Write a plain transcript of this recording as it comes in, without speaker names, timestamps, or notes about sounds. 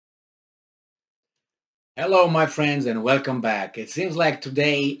Hello, my friends, and welcome back. It seems like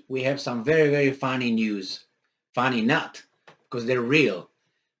today we have some very, very funny news. Funny not, because they're real.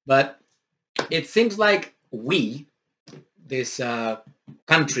 But it seems like these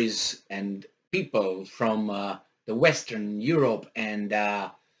countries and people from the Western Europe and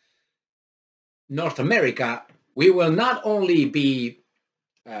North America, we will not only be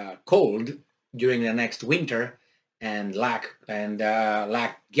cold during the next winter and lack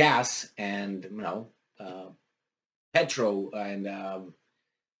gas and uh, petrol and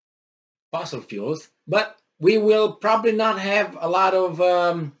fossil fuels, but we will probably not have a lot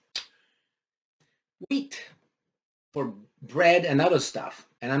of wheat for bread and other stuff.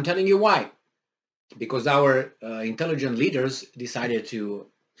 And I'm telling you why. Because our intelligent leaders decided to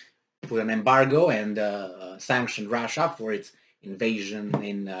put an embargo and sanction Russia for its invasion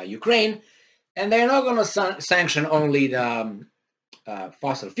in Ukraine. And they're not going to sanction only the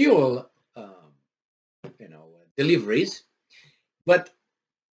fossil fuel, deliveries, but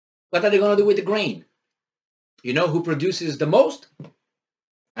what are they going to do with the grain? You know who produces the most?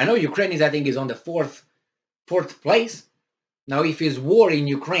 I know Ukraine is, I think, is on the fourth place. Now, if there's war in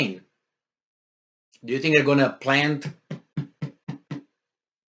Ukraine, do you think they're going to plant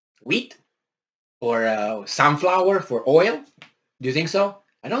wheat or sunflower for oil? Do you think so?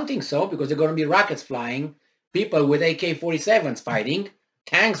 I don't think so, because there are going to be rockets flying, people with AK-47s fighting,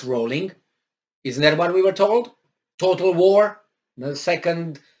 tanks rolling. Isn't that what we were told? Total war, the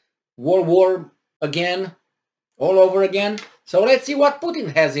second World War again, all over again. So let's see what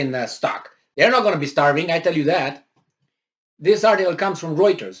Putin has in stock. They're not going to be starving, I tell you that. This article comes from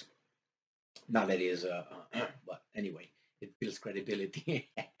Reuters. Not that is, but anyway, it builds credibility.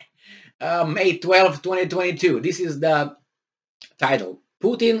 May 12, 2022. This is the title.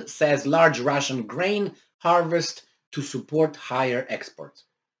 Putin says large Russian grain harvest to support higher exports.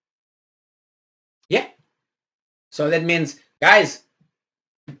 Yeah. So that means, guys,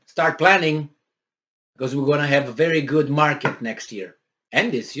 start planning, because we're going to have a very good market next year.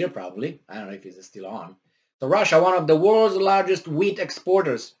 And this year, probably. I don't know if it's still on. So Russia, one of the world's largest wheat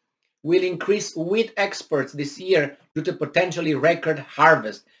exporters, will increase wheat exports this year due to potentially record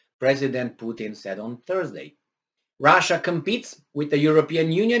harvest, President Putin said on Thursday. Russia competes with the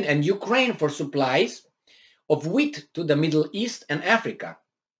European Union and Ukraine for supplies of wheat to the Middle East and Africa.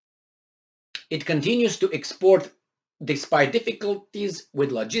 It continues to export despite difficulties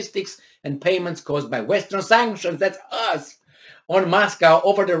with logistics and payments caused by Western sanctions, that's us, on Moscow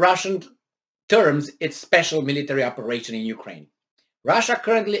over the Russian terms its special military operation in Ukraine. Russia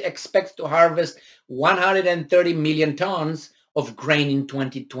currently expects to harvest 130 million tons of grain in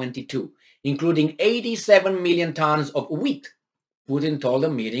 2022, including 87 million tons of wheat, Putin told a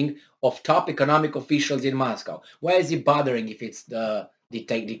meeting of top economic officials in Moscow. Why is he bothering if it's the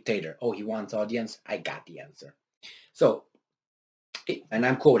dictator? Oh, he wants audience? I got the answer. So, and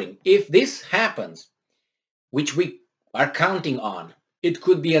I'm quoting, if this happens, which we are counting on, it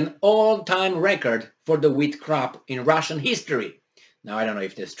could be an all-time record for the wheat crop in Russian history. Now, I don't know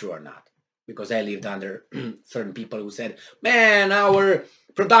if that's true or not, because I lived under certain people who said, man, our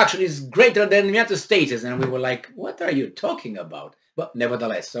production is greater than the United States. And we were like, what are you talking about? But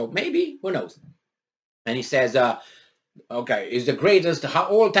nevertheless, so maybe, who knows? And he says, okay, it's the greatest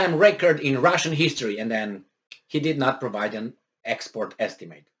all-time record in Russian history. And then he did not provide an export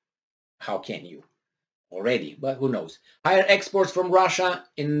estimate. How can you? Already, but who knows? Higher exports from Russia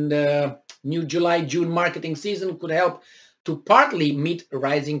in the new July-June marketing season could help to partly meet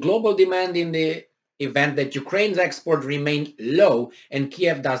rising global demand in the event that Ukraine's export remained low and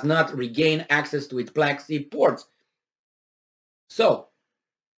Kiev does not regain access to its Black Sea ports. So,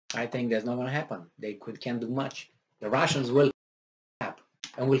 I think that's not going to happen. They can't do much. The Russians will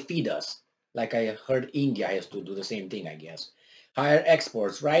and will feed us. Like I heard India has to do the same thing, I guess. Higher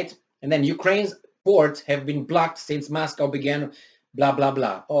exports, right? And then Ukraine's ports have been blocked since Moscow began, blah, blah,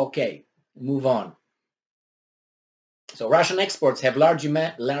 blah. Okay, move on. So Russian exports have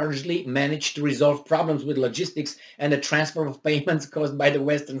largely managed to resolve problems with logistics and the transfer of payments caused by the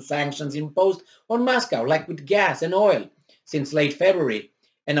Western sanctions imposed on Moscow, like with gas and oil, since late February,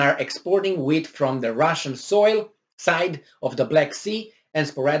 and are exporting wheat from the Russian soil side of the Black Sea and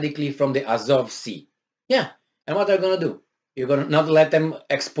sporadically from the Azov Sea. Yeah, and what are they going to do? You're going to not let them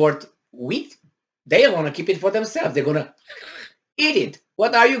export wheat? They want to keep it for themselves. They're going to eat it.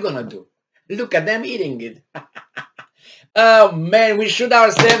 What are you going to do? Look at them eating it. Oh, man, we shoot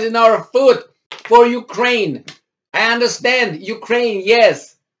ourselves in our foot for Ukraine. I understand. Ukraine,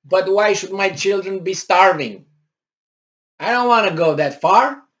 yes. But why should my children be starving? I don't want to go that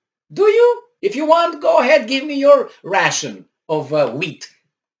far. Do you? If you want, go ahead. Give me your ration of wheat.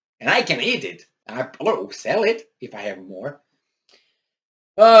 And I can eat it. Or sell it if I have more.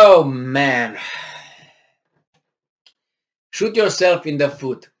 Oh man. Shoot yourself in the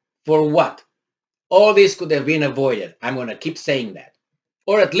foot. For what? All this could have been avoided. I'm going to keep saying that.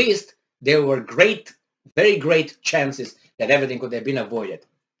 Or at least there were great, very great chances that everything could have been avoided.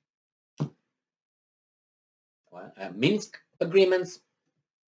 Well, Minsk agreements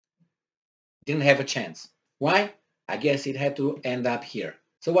didn't have a chance. Why? I guess it had to end up here.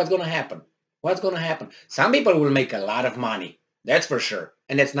 So what's going to happen? What's going to happen? Some people will make a lot of money. That's for sure.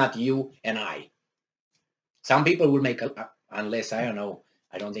 And that's not you and I. Some people will make, unless, I don't know,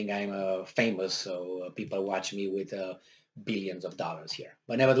 I don't think I'm famous, so people watch me with billions of dollars here.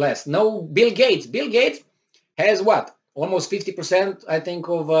 But nevertheless, no, Bill Gates. Bill Gates has what? Almost 50%, I think,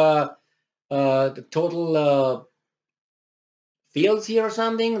 of the total fields here or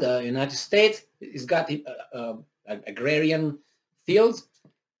something. The United States has got agrarian fields,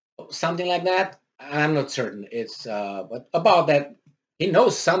 something like that. I'm not certain. It's but about that, he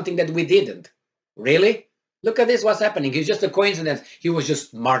knows something that we didn't. Really? Look at this, what's happening. It's just a coincidence. He was just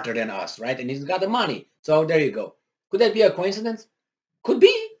smarter than us, right? And he's got the money. So there you go. Could that be a coincidence? Could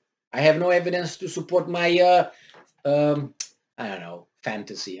be. I have no evidence to support my, I don't know,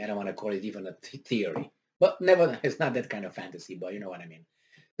 fantasy. I don't want to call it even a theory. But never, it's not that kind of fantasy, but you know what I mean.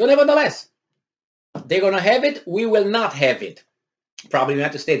 So nevertheless, they're going to have it. We will not have it. Probably the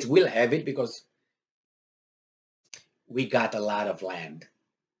United States will have it because we got a lot of land.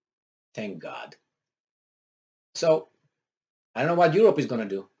 Thank God. So I don't know what Europe is going to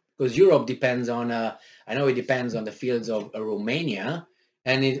do, because Europe depends on, I know it depends on the fields of Romania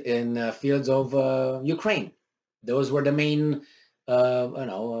and in fields of Ukraine. Those were the main,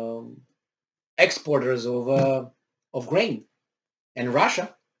 exporters of grain. And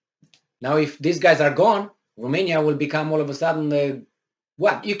Russia. Now, if these guys are gone, Romania will become all of a sudden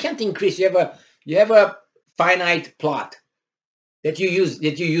what? You can't increase. You have a finite plot that you're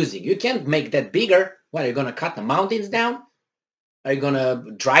using. You can't make that bigger. What, are you going to cut the mountains down? Are you going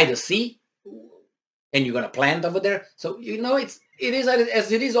to dry the sea? And you're going to plant over there? So, it is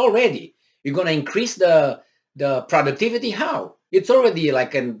as it is already. You're going to increase the productivity? How? It's already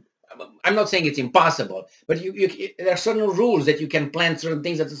like I'm not saying it's impossible, but there are certain rules that you can plant certain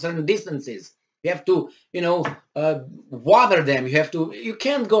things at certain distances. You have to, water them. You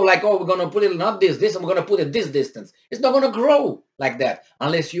can't go like, oh, we're going to put it not this, and we're going to put it this distance. It's not going to grow like that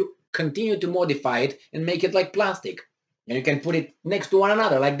unless you continue to modify it and make it like plastic. And you can put it next to one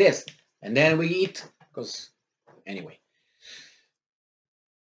another like this. And then we eat, because anyway.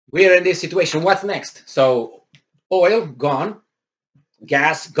 We're in this situation. What's next? So oil, gone.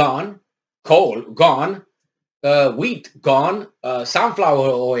 Gas, gone. Coal, gone. Wheat, gone. Sunflower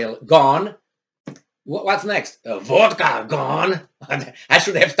oil, gone. What's next? Vodka, gone. I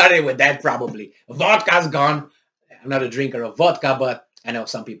should have started with that probably. Vodka's gone. I'm not a drinker of vodka, but I know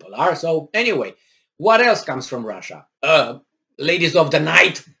some people are. So anyway, what else comes from Russia? Ladies of the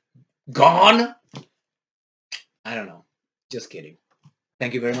night, gone. I don't know. Just kidding.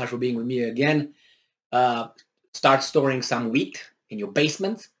 Thank you very much for being with me again. Start storing some wheat in your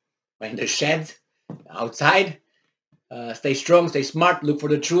basement or in the shed outside. Stay strong, stay smart, look for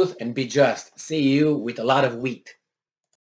the truth, and be just. See you with a lot of wheat.